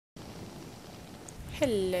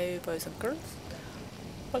Hello boys and girls,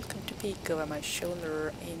 welcome to peek over my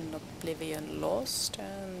shoulder in Oblivion Lost,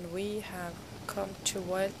 and we have come to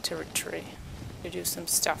wild territory to do some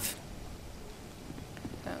stuff.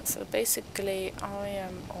 So basically I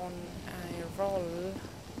am on a roll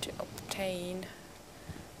to obtain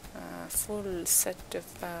a full set of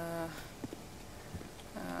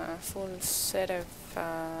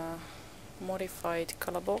modified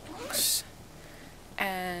color box,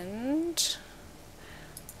 and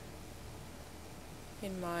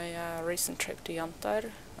in my recent trip to Yantar,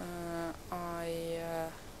 I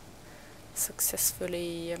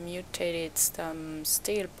successfully mutated some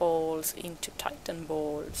steel balls into titan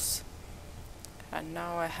balls, and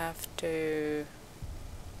now I have to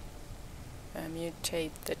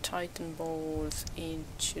mutate the titan balls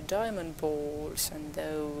into diamond balls, and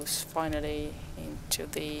those finally into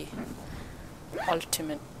the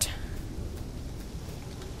ultimate.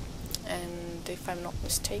 And if I'm not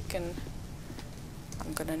mistaken,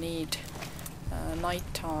 I'm gonna need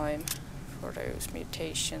nighttime for those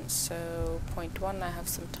mutations. So point 1, I have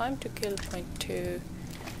some time to kill. Point 2,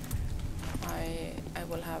 I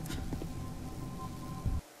will have...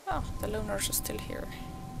 Oh, the loners are still here.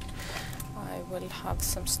 I will have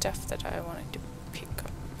some stuff that I wanted to pick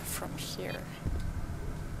up from here.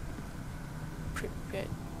 Prepared.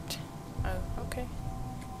 Oh, okay.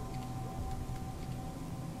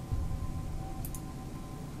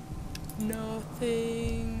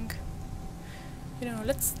 Nothing. You know,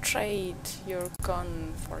 let's trade your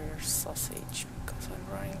gun for your sausage, because I'm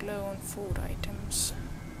running low on food items.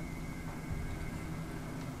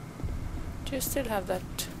 Do you still have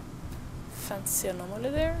that fancy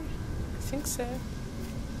anomaly there? I think so.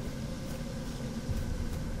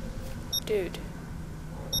 Dude.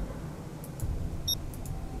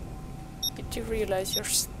 You do realize you're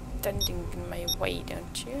standing in my way,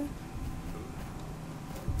 don't you?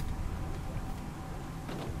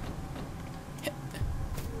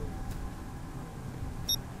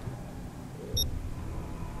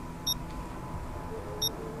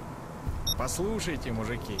 Послушайте,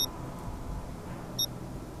 мужики.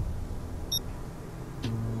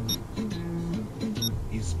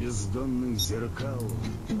 Из бездонных зеркал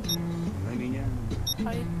на меня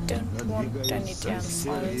I don't want any damn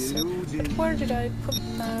files. But where did I put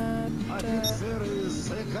that? Офицеры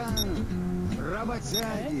СК,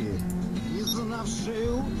 работяги, не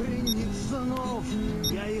знавшие утренних снов,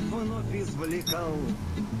 я их вновь извлекал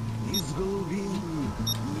из глубин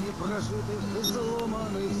непрожитых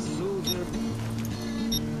изломанных судеб.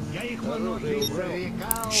 Я их вновь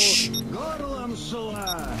извлекал, горлом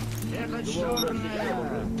шла эта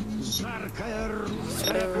черная, жаркая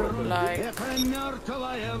русская кровь, это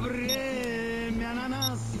мертвое время на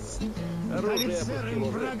нас,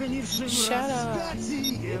 офицерам, прогнившим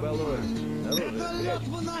распятием. Это лед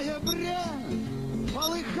в ноябре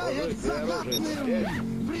полыхает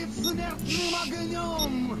закатным предсмертным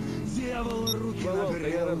огнем. Дьявол руки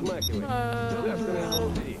нагрел,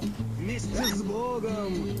 вместе с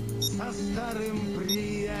Богом, со старым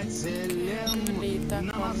приятелем,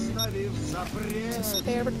 нам оставив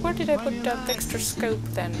запрет. But where did I put that extra scope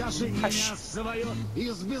then? Hush.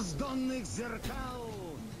 Из бездонных зеркал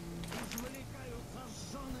извлекают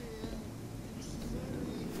сожженные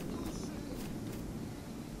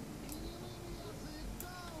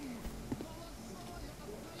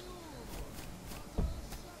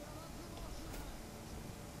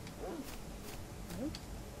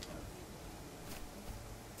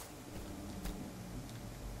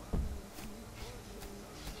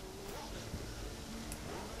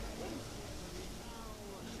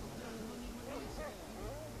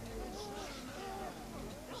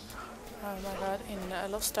Oh my god, in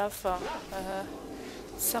Lost Alpha,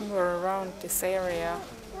 somewhere around this area,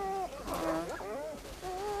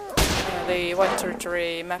 the wild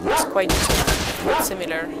territory map is quite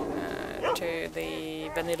similar to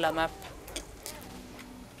the vanilla map.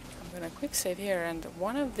 I'm gonna quick save here, and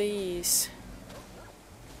one of these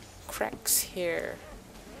cracks here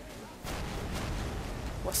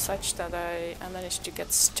was such that I managed to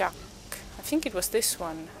get stuck. I think it was this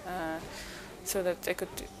one. So that I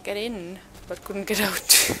could get in, but couldn't get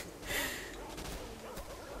out.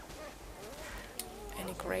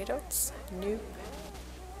 Any grey dots? Nope.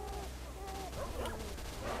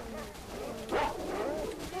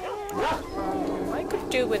 I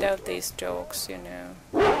could do without these dogs, you know.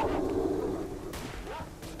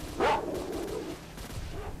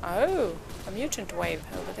 Oh, a mutant wave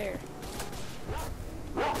over there.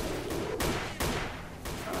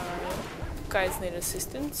 Guys need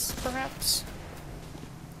assistance, perhaps?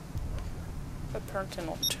 Apparently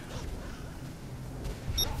not.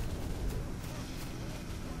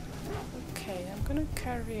 Okay, I'm gonna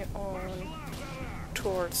carry on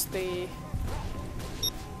towards the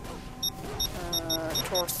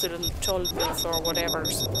little toll booth or whatever.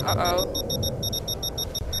 Uh-oh.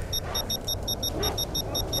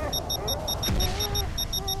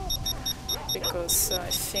 Because I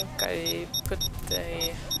think I put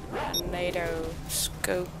the NATO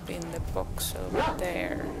scope in the box over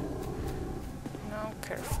there. Now,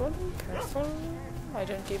 careful, careful. I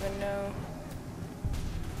don't even know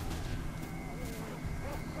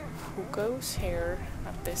who goes here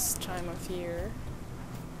at this time of year.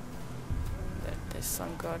 That is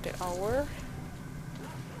ungodly hour.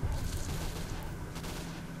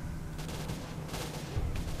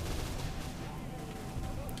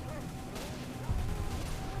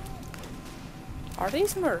 Are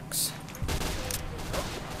these mercs?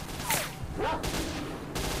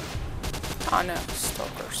 Ah no,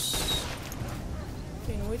 stalkers.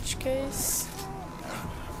 In which case...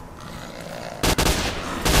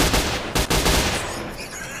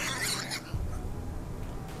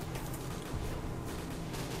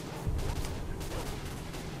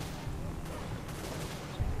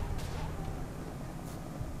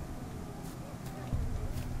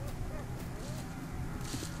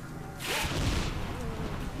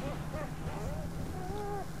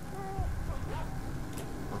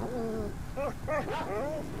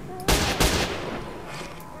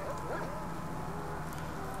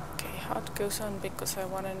 Okay, how it goes on because I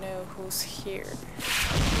want to know who's here.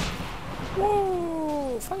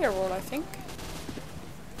 Whoa! Firewall, I think.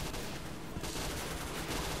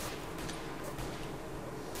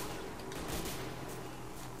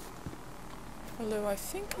 Although I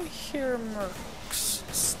think I hear mercs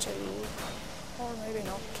still. Or maybe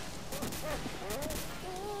not.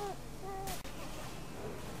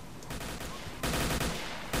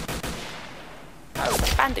 Oh,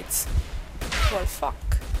 bandits! Well, fuck.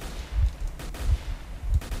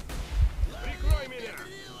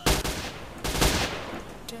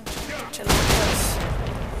 Don't tell me else.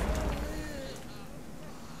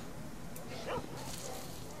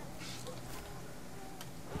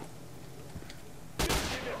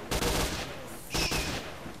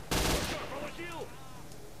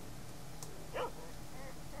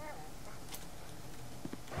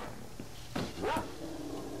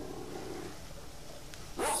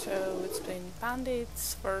 So it's been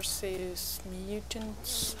bandits versus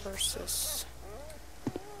mutants versus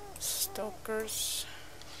stalkers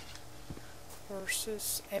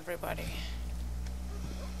versus everybody.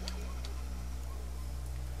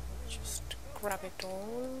 Just grab it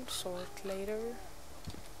all, sort later.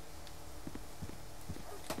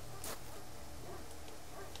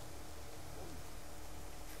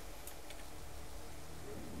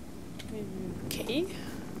 Okay.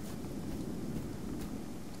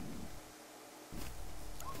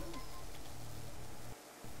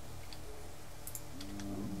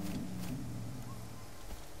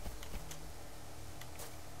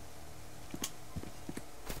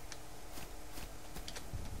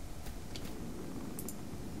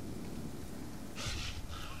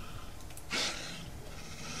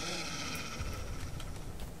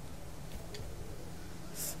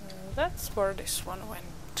 That's where this one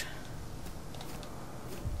went.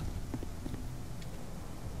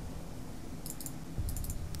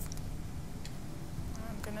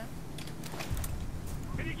 I'm gonna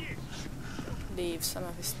leave some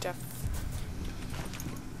of his stuff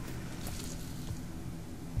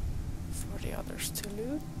for the others to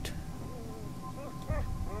loot.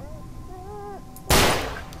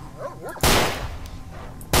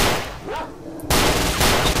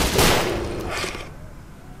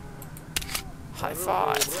 High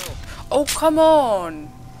five. Oh, come on!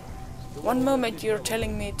 One moment you're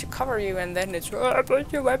telling me to cover you and then it's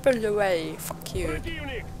put your weapons away. Fuck you.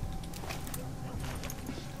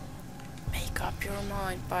 Make up your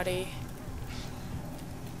mind, buddy.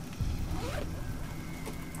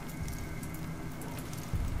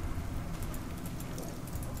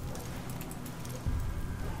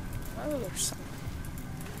 Oh, there's some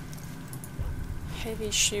heavy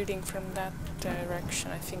shooting from that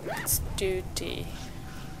direction. I think it's duty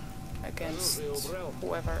against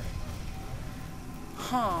whoever.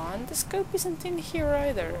 Huh, and the scope isn't in here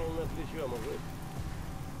either.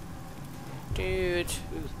 Dude.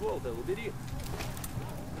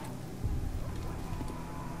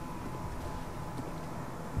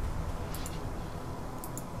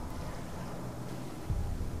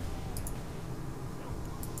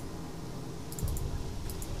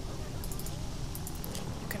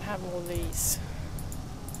 You can have all these.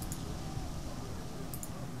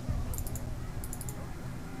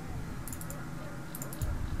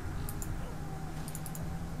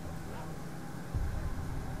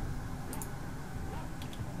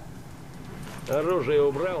 Оружие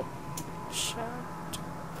убрал? Shut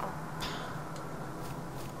up.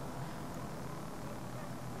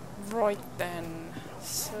 Right then,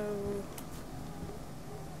 so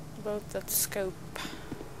about that scope.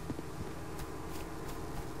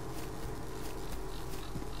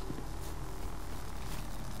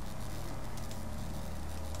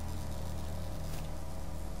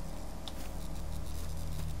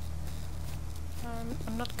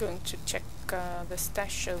 I'm not going to check the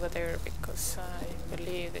stash over there because I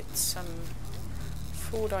believe it's some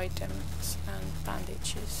food items and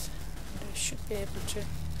bandages. And I should be able to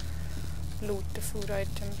loot the food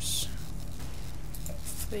items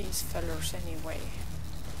of these fellows anyway.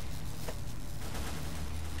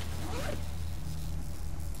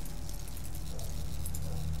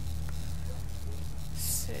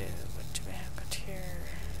 So, what do we have got here?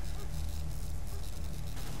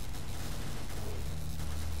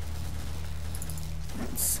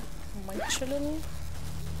 Let's munch a little.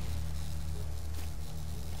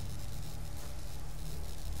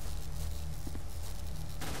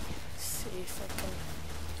 See if I can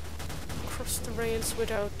cross the rails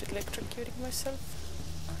without electrocuting myself.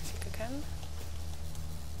 I think I can.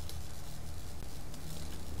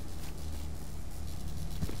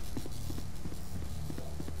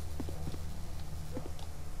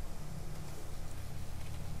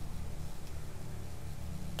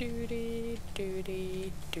 Doody,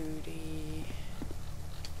 doody, doody.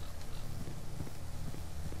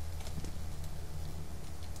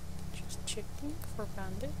 Just checking for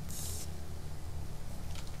bandits.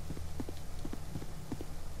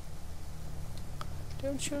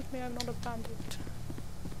 Don't shoot me, I'm not a bandit.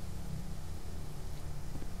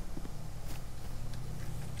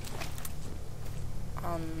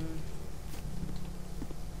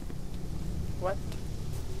 What?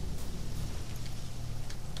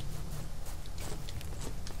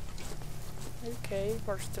 Okay,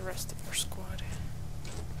 where's the rest of your squad?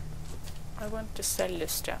 I want to sell the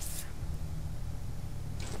stuff.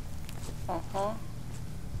 Of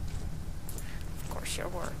course you're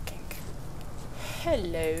working.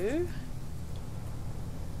 Hello?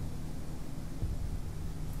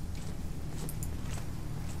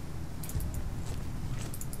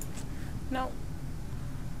 Now,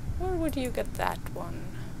 where would you get that one?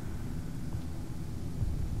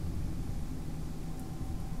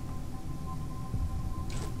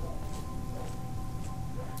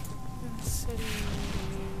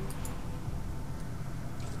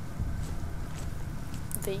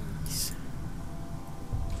 These.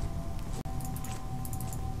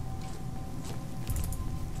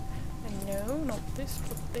 And no, not this,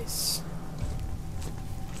 but this.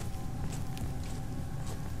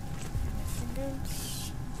 Anything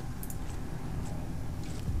else?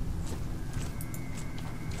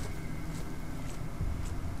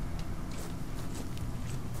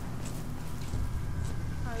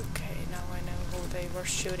 Okay, now I know who they were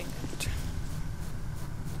shooting at.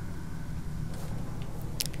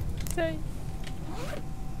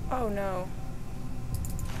 Oh no.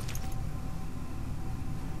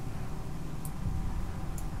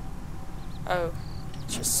 Oh,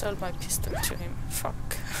 just sold my pistol to him. Fuck.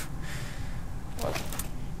 Well.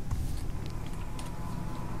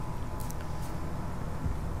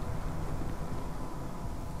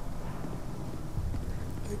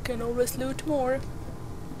 I can always loot more.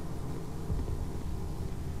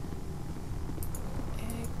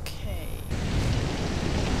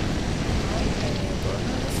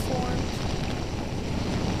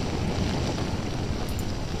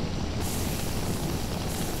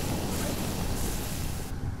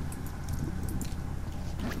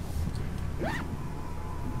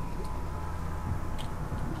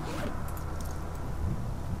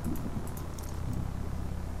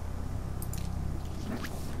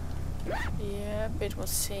 Yep, it would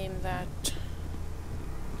seem that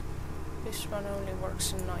this one only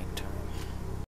works in night time.